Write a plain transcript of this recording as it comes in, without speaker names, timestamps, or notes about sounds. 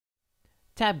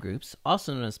Tab groups,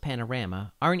 also known as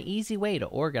Panorama, are an easy way to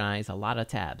organize a lot of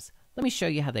tabs. Let me show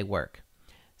you how they work.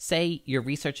 Say you're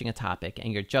researching a topic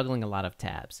and you're juggling a lot of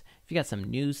tabs. If you got some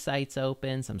news sites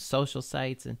open, some social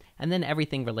sites, and then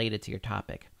everything related to your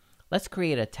topic. Let's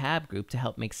create a tab group to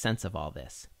help make sense of all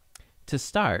this. To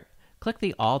start, click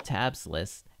the All Tabs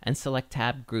list and select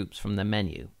Tab Groups from the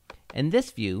menu. In this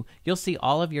view, you'll see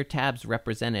all of your tabs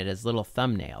represented as little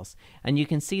thumbnails, and you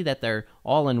can see that they're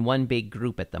all in one big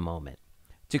group at the moment.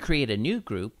 To create a new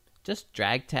group, just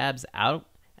drag tabs out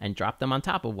and drop them on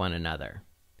top of one another.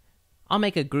 I'll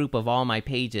make a group of all my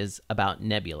pages about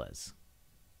nebulas.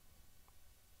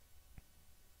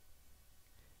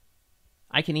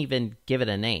 I can even give it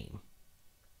a name.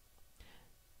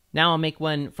 Now I'll make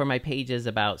one for my pages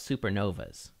about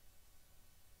supernovas.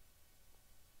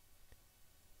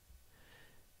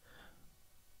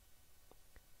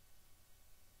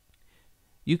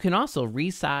 You can also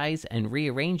resize and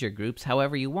rearrange your groups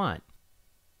however you want.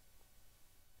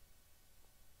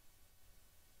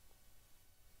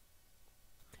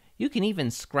 You can even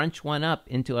scrunch one up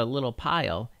into a little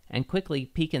pile and quickly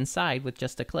peek inside with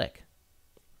just a click.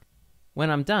 When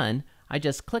I'm done, I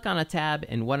just click on a tab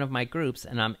in one of my groups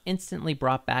and I'm instantly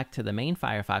brought back to the main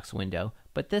Firefox window,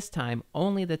 but this time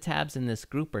only the tabs in this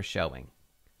group are showing.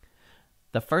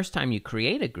 The first time you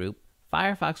create a group,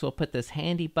 Firefox will put this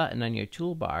handy button on your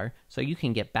toolbar so you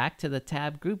can get back to the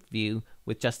tab group view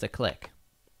with just a click.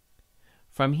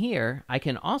 From here, I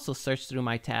can also search through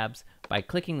my tabs by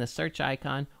clicking the search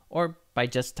icon or by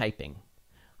just typing.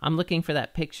 I'm looking for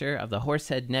that picture of the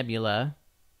Horsehead Nebula.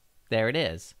 There it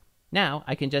is. Now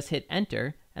I can just hit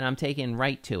enter and I'm taken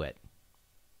right to it.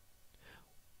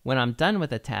 When I'm done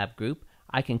with a tab group,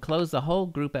 I can close the whole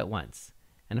group at once.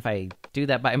 And if I do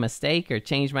that by mistake or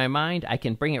change my mind, I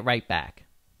can bring it right back.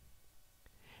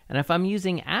 And if I'm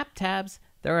using app tabs,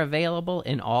 they're available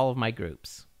in all of my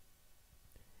groups.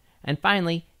 And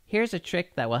finally, here's a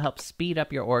trick that will help speed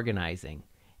up your organizing.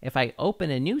 If I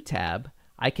open a new tab,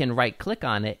 I can right-click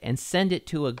on it and send it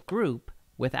to a group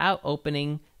without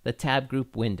opening the tab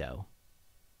group window.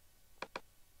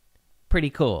 Pretty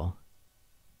cool.